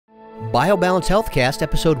BioBalance Healthcast,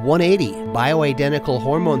 episode 180, Bioidentical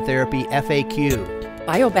Hormone Therapy FAQ.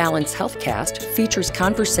 BioBalance Healthcast features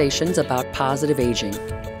conversations about positive aging.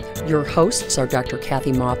 Your hosts are Dr.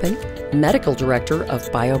 Kathy Maupin, Medical Director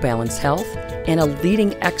of BioBalance Health and a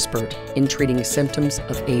leading expert in treating symptoms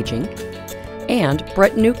of aging, and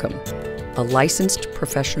Brett Newcomb, a licensed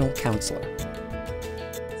professional counselor.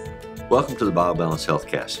 Welcome to the BioBalance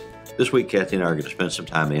Healthcast. This week, Kathy and I are going to spend some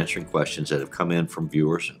time answering questions that have come in from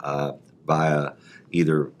viewers via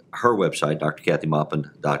either her website,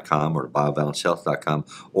 drkathymaupin.com, or biobalancehealth.com,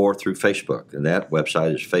 or through Facebook. And that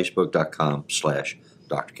website is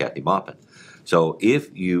facebook.com/drkathymaupin. So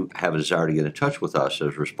if you have a desire to get in touch with us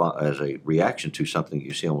as a reaction to something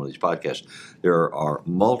you see on one of these podcasts, there are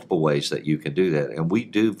multiple ways that you can do that. And we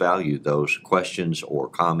do value those questions or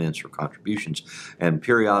comments or contributions. And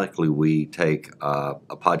periodically we take a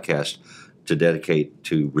podcast to dedicate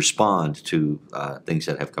to respond to things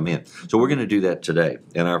that have come in. So we're going to do that today.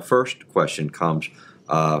 And our first question comes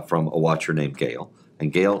from a watcher named Gail.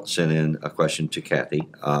 And Gail sent in a question to Kathy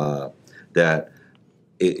that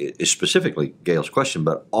is specifically Gail's question,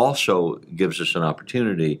 but also gives us an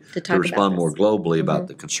opportunity to respond more globally about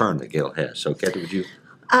the concern that Gail has. So, Kathy, would you?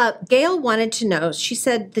 Gail wanted to know, she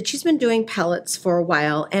said that she's been doing pellets for a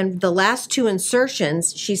while, and the last 2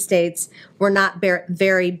 insertions, she states, were not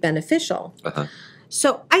very beneficial.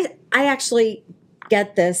 So I actually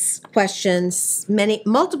get this question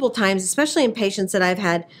multiple times, especially in patients that I've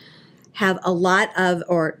have a lot of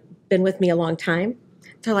or been with me a long time.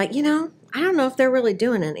 They're like, I don't know if they're really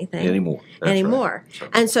doing anything anymore. Right. So.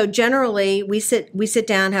 And so generally we sit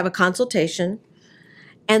down, have a consultation,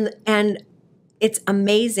 and it's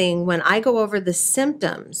amazing when I go over the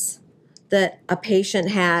symptoms that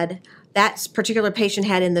that particular patient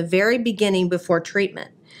had in the very beginning before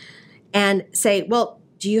treatment, and say, well,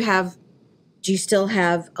 do you still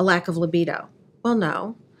have a lack of libido? Well,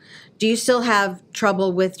 no. Do you still have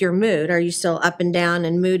trouble with your mood? Are you still up and down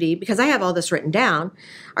and moody? Because I have all this written down.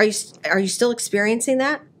 Are you still experiencing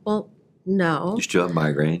that? Well, no. You still have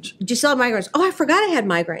migraines? Do you still have migraines? Oh, I forgot I had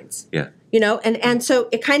migraines. Yeah. And so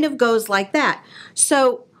it kind of goes like that.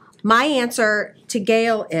 So my answer to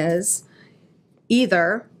Gail is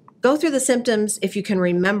either go through the symptoms, if you can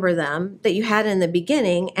remember them, that you had in the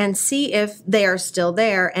beginning and see if they are still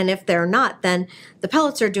there. And if they're not, then the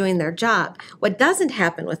pellets are doing their job. What doesn't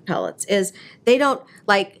happen with pellets is they don't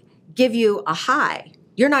give you a high.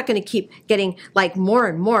 You're not going to keep getting more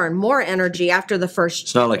and more and more energy after the first.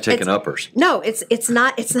 It's not like taking uppers. No, it's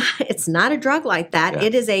not a drug like that. Yeah.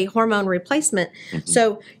 It is a hormone replacement. Mm-hmm.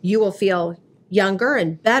 So you will feel younger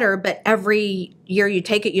and better, but every year you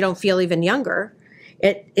take it, you don't feel even younger.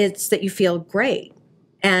 It's that you feel great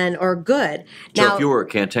or good. So now, if you were a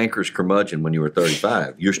cantankerous curmudgeon when you were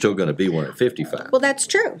 35, you're still going to be one at 55. Well, that's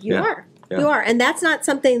true. You are. Yeah. You are. And that's not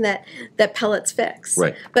something that pellets fix.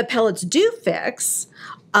 Right. But pellets do fix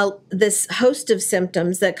this host of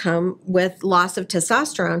symptoms that come with loss of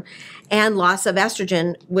testosterone and loss of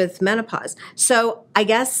estrogen with menopause. So I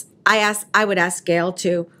guess I would ask Gail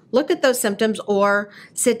to look at those symptoms or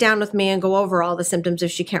sit down with me and go over all the symptoms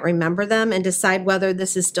if she can't remember them and decide whether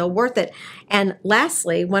this is still worth it. And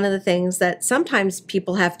lastly, one of the things that sometimes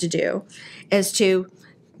people have to do is to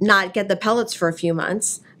not get the pellets for a few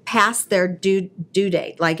months past their due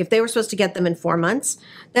date. Like if they were supposed to get them in 4 months,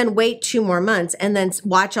 then wait 2 more months and then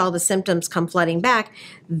watch all the symptoms come flooding back.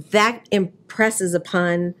 That impresses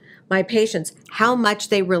upon my patients how much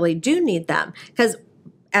they really do need them. Because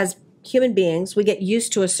as human beings, we get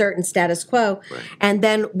used to a certain status quo, right, and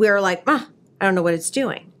then we're like, I don't know what it's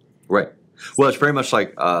doing. Right. Well, it's very much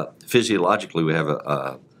like physiologically we have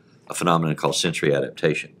a phenomenon called sensory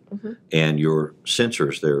adaptation. Mm-hmm. And your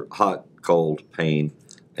sensors, they're hot, cold, pain,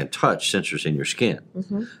 and touch sensors in your skin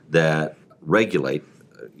that regulate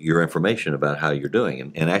your information about how you're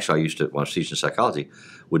doing. And actually, I used to, when I was teaching psychology,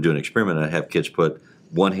 would do an experiment. I'd have kids put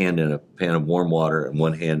one hand in a pan of warm water and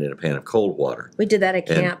one hand in a pan of cold water. We did that at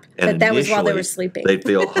camp, but that was while they were sleeping. They'd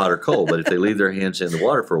feel hot or cold, but if they leave their hands in the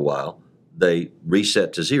water for a while, they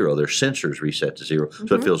reset to zero. Their sensors reset to zero,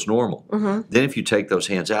 so it feels normal. Then if you take those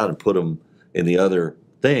hands out and put them in the other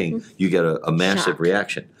thing, you get a massive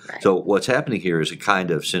reaction. Right. So what's happening here is a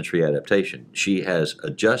kind of sensory adaptation. She has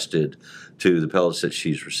adjusted to the pellets that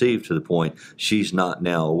she's received to the point she's not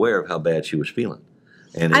now aware of how bad she was feeling.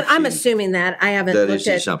 And I'm assuming that. I haven't looked at... That is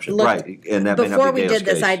the assumption, right. And that before we did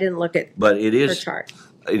this, I didn't look at her chart.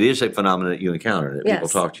 It is a phenomenon that you encounter that people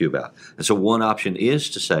talk to you about. And so one option is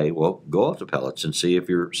to say, well, go off the pellets and see if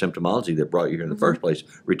your symptomology that brought you here in the first place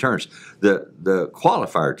returns. The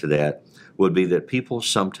qualifier to that would be that people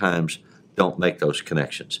sometimes don't make those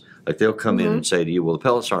connections. Like they'll come in and say to you, well, the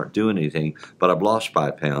pellets aren't doing anything, but I've lost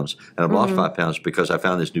 5 pounds, and I've lost 5 pounds because I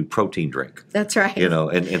found this new protein drink. That's right.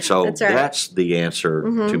 And so that's the answer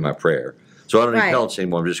to my prayer. So I don't need pellets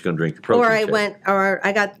anymore. I'm just going to drink the protein shake.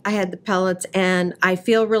 I had the pellets, and I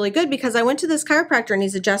feel really good because I went to this chiropractor, and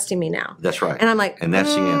he's adjusting me now. That's right. And I'm like, and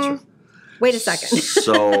that's the answer. Wait a second.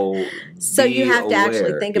 So you have to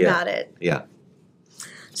actually think about it. Yeah.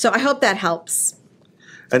 So I hope that helps.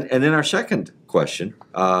 And then our second question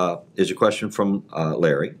is a question from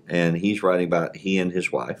Larry, and he's writing about he and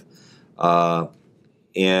his wife.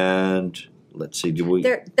 And let's see,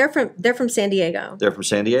 They're from San Diego. They're from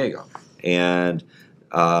San Diego, and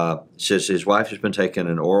says his wife has been taking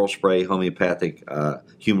an oral spray homeopathic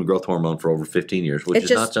human growth hormone for over 15 years, which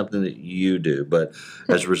is not something that you do, but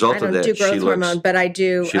as a result of that, I don't do growth hormone, but I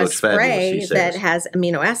do a spray that has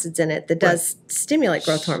amino acids in it that does stimulate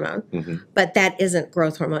growth hormone, but that isn't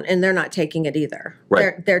growth hormone, and they're not taking it either.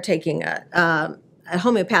 Right. They're taking a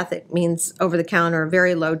homeopathic, means over-the-counter,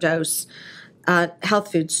 very low dose,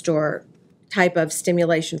 health food store type of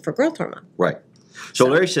stimulation for growth hormone. Right. So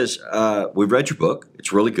Larry says, we've read your book.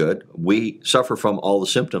 It's really good. We suffer from all the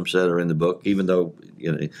symptoms that are in the book, even though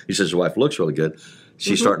he says his wife looks really good.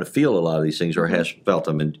 She's starting to feel a lot of these things or has felt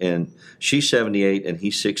them. And she's 78 and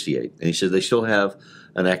he's 68. And he says they still have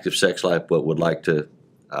an active sex life but would like to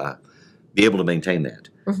be able to maintain that.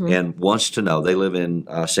 And wants to know, they live in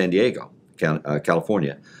San Diego,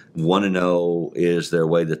 California, want to know, is there a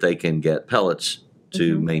way that they can get pellets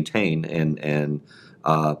to maintain and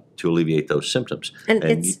to alleviate those symptoms.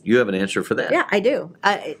 And you have an answer for that. Yeah, I do.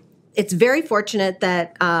 It's very fortunate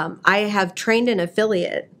that I have trained an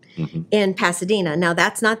affiliate in Pasadena. Now,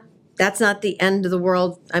 that's not the end of the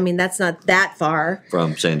world. I mean, that's not that far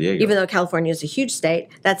from San Diego. Even though California is a huge state,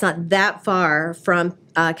 that's not that far from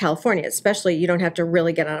California. Especially, you don't have to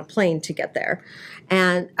really get on a plane to get there.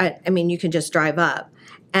 And I mean, you can just drive up.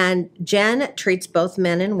 And Jen treats both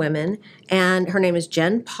men and women, and her name is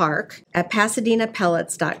Jen Park at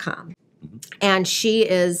PasadenaPellets.com. And she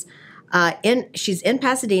is she's in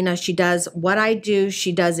Pasadena. She does what I do.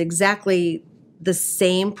 She does exactly the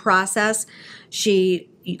same process. She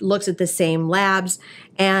looks at the same labs.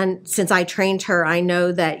 And since I trained her, I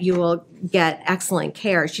know that you will get excellent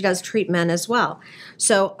care. She does treat men as well.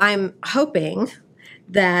 So I'm hoping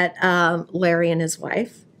that Larry and his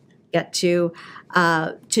wife get to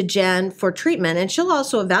Jen for treatment, and she'll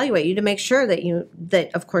also evaluate you to make sure that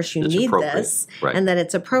of course you need this and that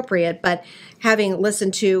it's appropriate. But having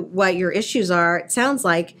listened to what your issues are, it sounds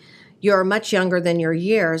like you're much younger than your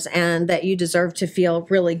years, and that you deserve to feel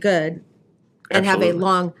really good and have a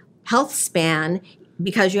long health span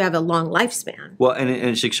because you have a long lifespan. Well, and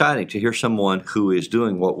it's exciting to hear someone who is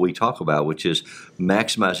doing what we talk about, which is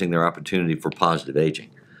maximizing their opportunity for positive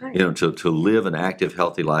aging. Right. To live an active,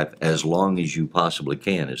 healthy life as long as you possibly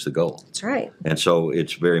can is the goal. That's right. And so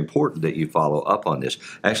it's very important that you follow up on this.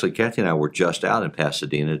 Actually, Kathy and I were just out in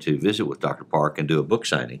Pasadena to visit with Dr. Park and do a book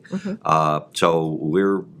signing. So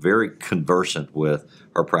we're very conversant with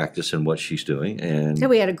her practice and what she's doing. And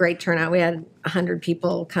we had a great turnout. We had 100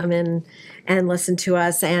 people come in and listen to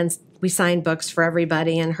us, and we signed books for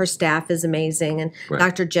everybody, and her staff is amazing. And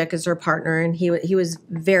Dr. Jick is her partner, and he was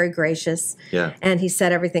very gracious. Yeah. And he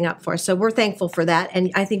set everything up for us. So we're thankful for that,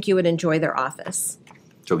 and I think you would enjoy their office.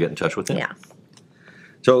 So get in touch with them. Yeah.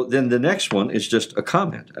 So then the next one is just a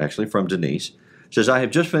comment, actually, from Denise. It says, I have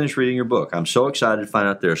just finished reading your book. I'm so excited to find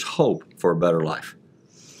out there's hope for a better life.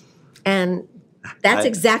 And that's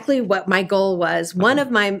exactly what my goal was. One of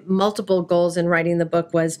my multiple goals in writing the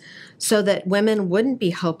book was so that women wouldn't be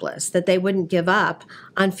hopeless, that they wouldn't give up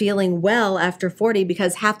on feeling well after 40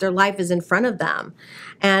 because half their life is in front of them.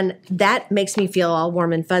 And that makes me feel all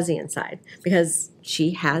warm and fuzzy inside because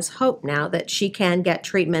she has hope now that she can get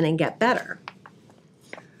treatment and get better.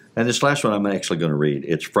 And this last one I'm actually going to read.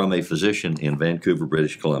 It's from a physician in Vancouver,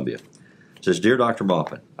 British Columbia. It says, Dear Dr.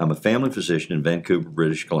 Maupin, I'm a family physician in Vancouver,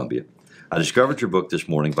 British Columbia. I discovered your book this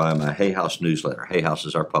morning via my Hay House newsletter. Hay House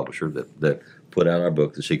is our publisher that put out our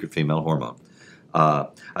book, The Secret Female Hormone.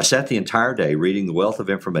 I sat the entire day reading the wealth of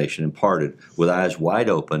information imparted with eyes wide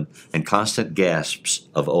open and constant gasps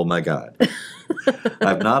of, oh my God.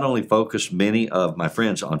 I've not only forced many of my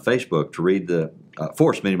friends on Facebook to read the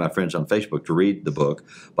book,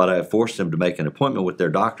 but I have forced them to make an appointment with their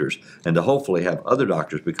doctors and to hopefully have other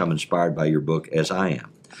doctors become inspired by your book as I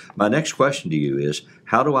am. My next question to you is,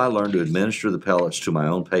 how do I learn to administer the pellets to my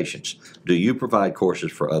own patients? Do you provide courses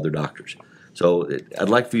for other doctors? So I'd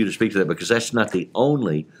like for you to speak to that because that's not the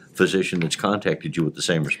only physician that's contacted you with the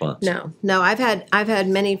same response. No, I've had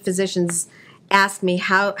many physicians ask me,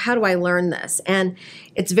 how do I learn this? And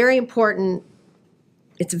it's very important.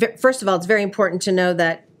 first of all, it's very important to know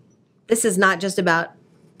that this is not just about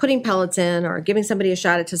putting pellets in or giving somebody a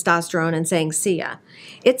shot at testosterone and saying, see ya.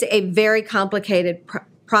 It's a very complicated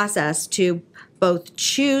process to both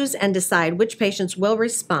choose and decide which patients will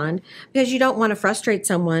respond, because you don't want to frustrate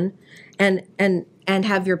someone and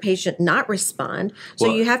have your patient not respond. So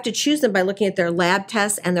you have to choose them by looking at their lab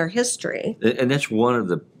tests and their history. And that's one of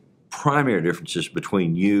the primary differences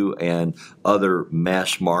between you and other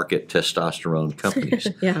mass market testosterone companies.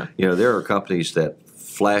 Yeah. There are companies that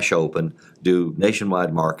flash open, do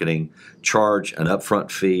nationwide marketing, charge an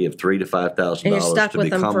upfront fee of $3,000 to $5,000 to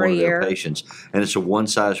become one of their patients, and it's a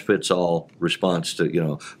one-size-fits-all response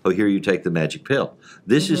to here you take the magic pill.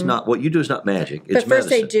 This is not what you do. Is not magic. It's but first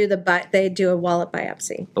medicine. they do a wallet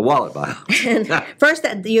biopsy. A wallet biopsy. And first,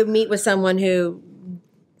 you meet with someone who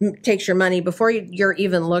takes your money before you're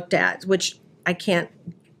even looked at, which I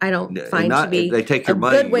don't find to be they take your a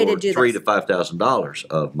money, good way to do $3,000 this. to $5,000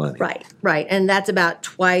 of money. Right, and that's about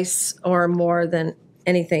twice or more than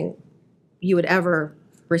anything you would ever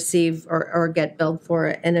receive or get billed for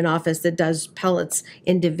in an office that does pellets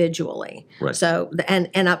individually. Right. So and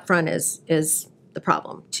upfront is the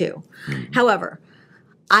problem too. Mm-hmm. However,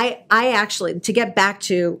 I actually, to get back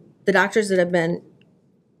to the doctors that have been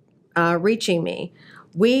reaching me,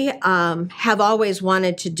 we have always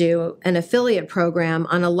wanted to do an affiliate program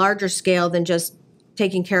on a larger scale than just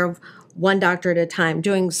taking care of one doctor at a time,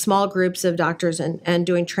 doing small groups of doctors and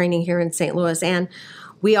doing training here in St. Louis. And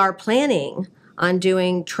we are planning on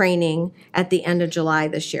doing training at the end of July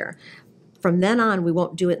this year. From then on, we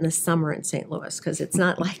won't do it in the summer in St. Louis because it's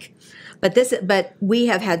not like, but we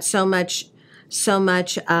have had so many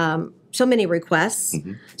requests,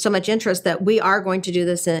 so much interest that we are going to do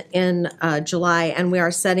this in July, and we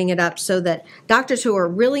are setting it up so that doctors who are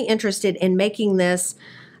really interested in making this,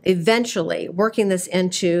 eventually working this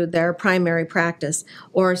into their primary practice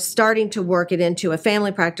or starting to work it into a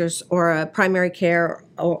family practice or a primary care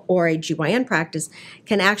or a GYN practice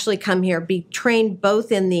can actually come here, be trained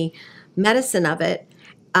both in the medicine of it,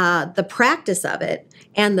 the practice of it,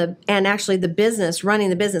 and actually the business, running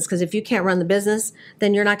the business. Because if you can't run the business,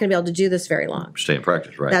 then you're not going to be able to do this very long. Stay in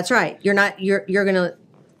practice, right? That's right. You're going to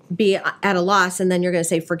be at a loss, and then you're going to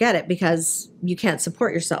say, forget it, because you can't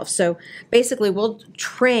support yourself. So basically, we'll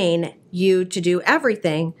train you to do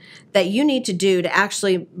everything that you need to do to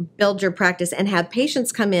actually build your practice and have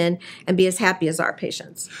patients come in and be as happy as our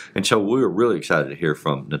patients. And so we were really excited to hear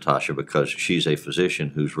from Natasha because she's a physician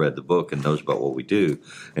who's read the book and knows about what we do.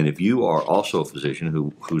 And if you are also a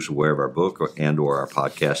physician who's aware of our book or our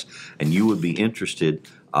podcast, and you would be interested,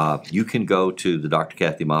 you can go to the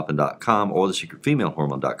drkathymaupin.com or the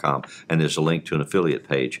secretfemalehormone.com, and there's a link to an affiliate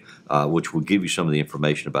page, which will give you some of the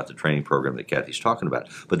information about the training program that Kathy's talking about.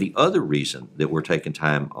 But the other reason that we're taking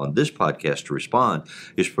time on this podcast to respond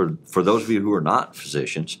is for those of you who are not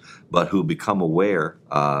physicians, but who become aware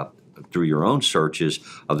through your own searches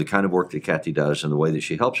of the kind of work that Kathy does and the way that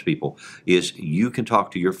she helps people, is you can talk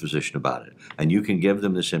to your physician about it, and you can give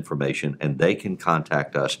them this information, and they can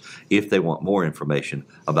contact us if they want more information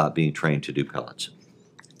about being trained to do pellets.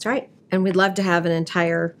 That's right. And we'd love to have an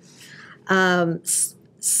entire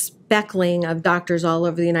speckling of doctors all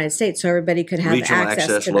over the United States so everybody could have regional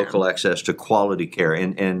access to local them. access to quality care.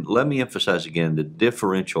 And let me emphasize again, the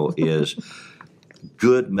differential is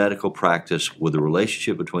good medical practice with a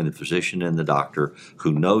relationship between the physician and the doctor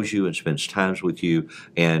who knows you and spends time with you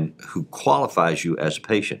and who qualifies you as a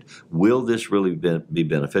patient. Will this really be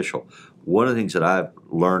beneficial? One of the things that I've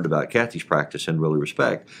learned about Kathy's practice and really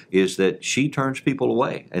respect is that she turns people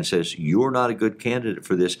away and says, you're not a good candidate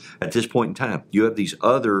for this at this point in time. You have these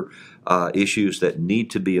other issues that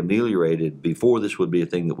need to be ameliorated before this would be a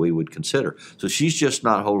thing that we would consider. So she's just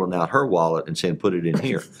not holding out her wallet and saying, put it in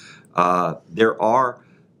here. There are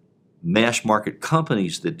mass market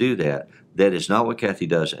companies that do that. That is not what Kathy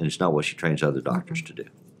does, and it's not what she trains other doctors to do.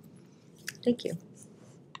 Thank you.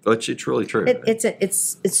 It's really true.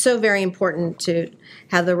 It's so very important to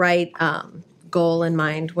have the right goal in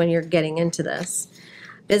mind when you're getting into this.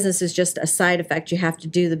 Business is just a side effect. You have to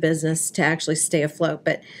do the business to actually stay afloat.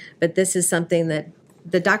 But this is something that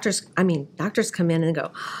the doctors come in and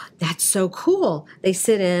go, that's so cool. They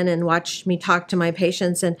sit in and watch me talk to my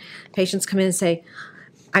patients, and patients come in and say,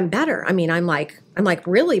 I'm better. I'm like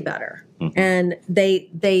really better. Mm-hmm. And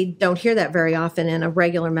they don't hear that very often in a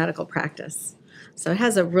regular medical practice. So it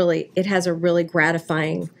has a really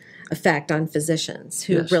gratifying effect on physicians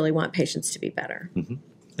who really want patients to be better. Mm-hmm.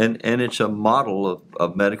 And it's a model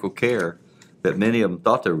of medical care that many of them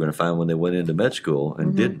thought they were going to find when they went into med school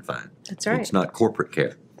and didn't find. That's right. It's not corporate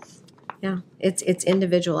care. Yeah, it's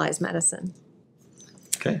individualized medicine.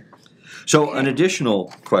 Okay. So an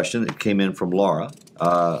additional question that came in from Laura.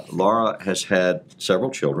 Laura has had several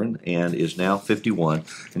children and is now 51,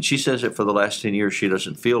 and she says that for the last 10 years she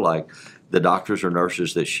doesn't feel like the doctors or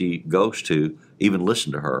nurses that she goes to even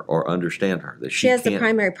listen to her or understand her. That she has the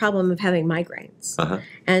primary problem of having migraines,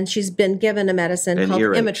 and she's been given a medicine called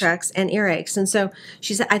Imitrex and earaches. And so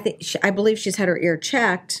I believe she's had her ear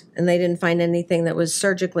checked, and they didn't find anything that was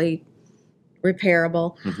surgically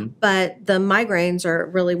repairable. But the migraines are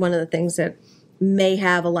really one of the things that may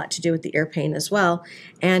have a lot to do with the ear pain as well.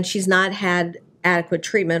 And she's not had adequate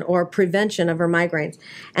treatment or prevention of her migraines.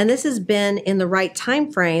 And this has been in the right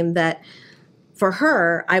time frame that for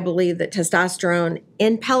her, I believe that testosterone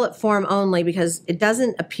in pellet form only, because it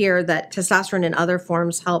doesn't appear that testosterone in other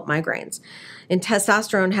forms help migraines. And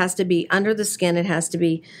testosterone has to be under the skin. It has to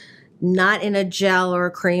be not in a gel or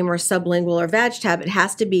a cream or sublingual or vag tab. It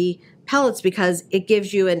has to be pellets because it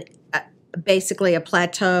gives you basically a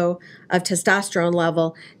plateau of testosterone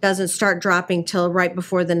level. Doesn't start dropping till right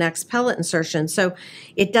before the next pellet insertion. So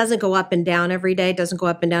it doesn't go up and down every day. It doesn't go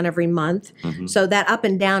up and down every month. So that up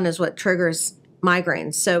and down is what triggers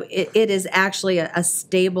migraines. So it is actually a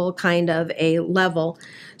stable kind of a level.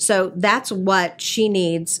 So that's what she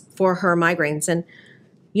needs for her migraines. And,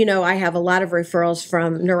 you know, I have a lot of referrals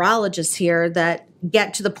from neurologists here that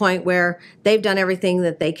get to the point where they've done everything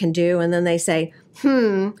that they can do. And then they say,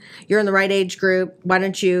 you're in the right age group. Why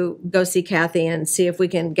don't you go see Kathy and see if we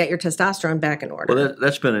can get your testosterone back in order? Well,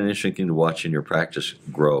 that's been an interesting thing to watch in your practice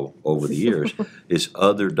grow over the years is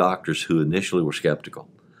other doctors who initially were skeptical,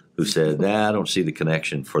 who said, I don't see the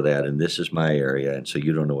connection for that, and this is my area, and so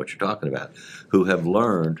you don't know what you're talking about, who have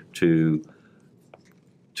learned to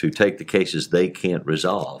take the cases they can't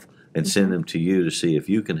resolve and send them to you to see if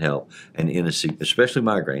you can help. And especially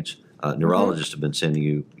migraines, neurologists have been sending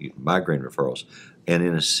you migraine referrals, and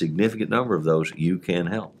in a significant number of those, you can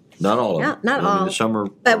help. Not all of them. Not all. Some are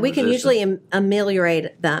but we can usually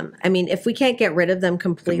ameliorate them. I mean, if we can't get rid of them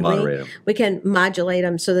completely, we can modulate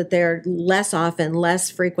them so that they're less often,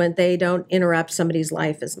 less frequent. They don't interrupt somebody's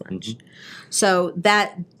life as much. So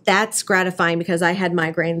that's gratifying because I had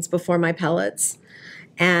migraines before my pellets,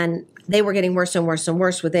 and they were getting worse and worse and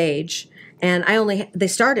worse with age. And they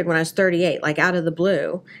started when I was 38, like out of the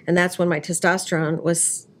blue. And that's when my testosterone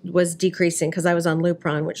was decreasing because I was on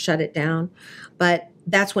Lupron, which shut it down. But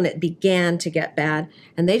that's when it began to get bad.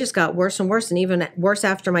 And they just got worse and worse, and even worse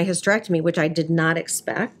after my hysterectomy, which I did not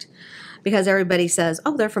expect because everybody says,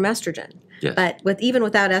 oh, they're from estrogen. Yes. But even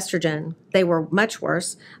without estrogen, they were much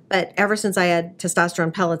worse. But ever since I had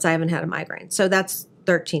testosterone pellets, I haven't had a migraine. So that's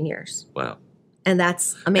 13 years. Wow. And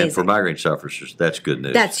that's amazing. And for migraine sufferers, that's good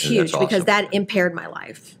news. That's huge that's awesome. because that impaired my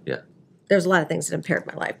life. Yeah. There's a lot of things that impaired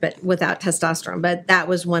my life, but without testosterone. But that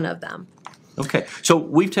was one of them. Okay. So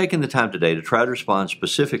we've taken the time today to try to respond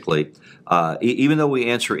specifically, even though we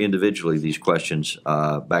answer individually these questions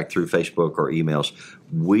back through Facebook or emails,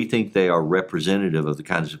 we think they are representative of the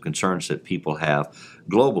kinds of concerns that people have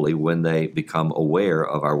globally when they become aware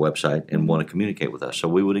of our website and want to communicate with us. So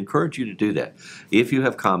we would encourage you to do that. If you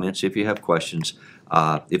have comments, if you have questions,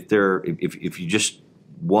 if you just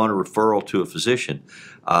want a referral to a physician,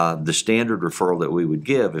 the standard referral that we would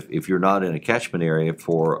give, if you're not in a catchment area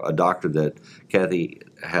for a doctor that Kathy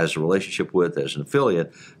has a relationship with as an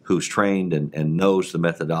affiliate who's trained and knows the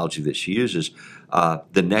methodology that she uses,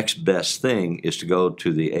 the next best thing is to go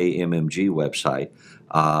to the AMMG website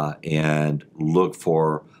and look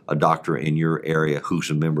for a doctor in your area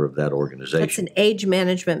who's a member of that organization. It's an age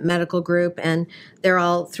management medical group, and they're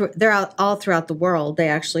all throughout the world. They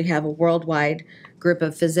actually have a worldwide group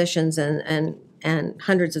of physicians and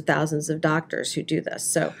hundreds of thousands of doctors who do this.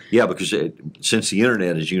 So yeah, because since the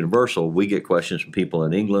internet is universal, we get questions from people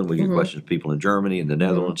in England, we get questions from people in Germany and the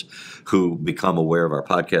Netherlands who become aware of our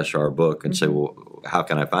podcast or our book and say, well, how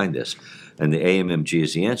can I find this? And the AMMG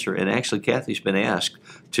is the answer. And actually, Kathy's been asked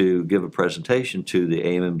to give a presentation to the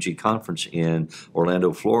AMMG conference in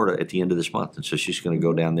Orlando, Florida at the end of this month. And so she's going to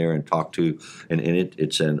go down there and talk to, and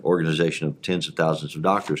it's an organization of tens of thousands of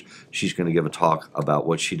doctors. She's going to give a talk about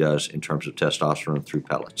what she does in terms of testosterone through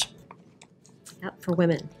pellets. Yep, for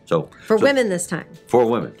women. So women this time. For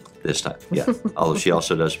women this time, yeah. Although she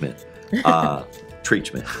also does men.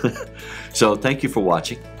 Treats men. So thank you for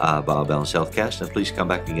watching BioBalance Healthcast, and please come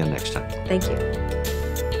back again next time. Thank you.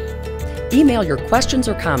 Email your questions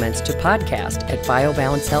or comments to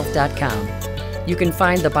podcast@biobalancehealth.com. You can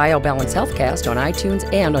find the BioBalance Healthcast on iTunes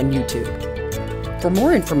and on YouTube. For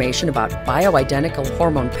more information about bioidentical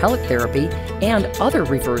hormone pellet therapy and other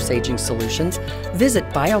reverse aging solutions, visit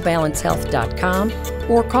biobalancehealth.com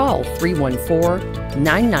or call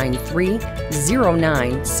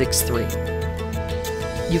 314-993-0963.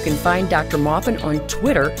 You can find Dr. Maupin on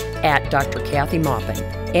Twitter at Dr. Kathy Maupin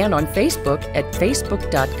and on Facebook at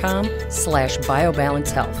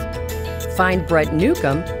facebook.com/biobalancehealth. Find Brett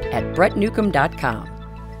Newcomb at brettnewcomb.com.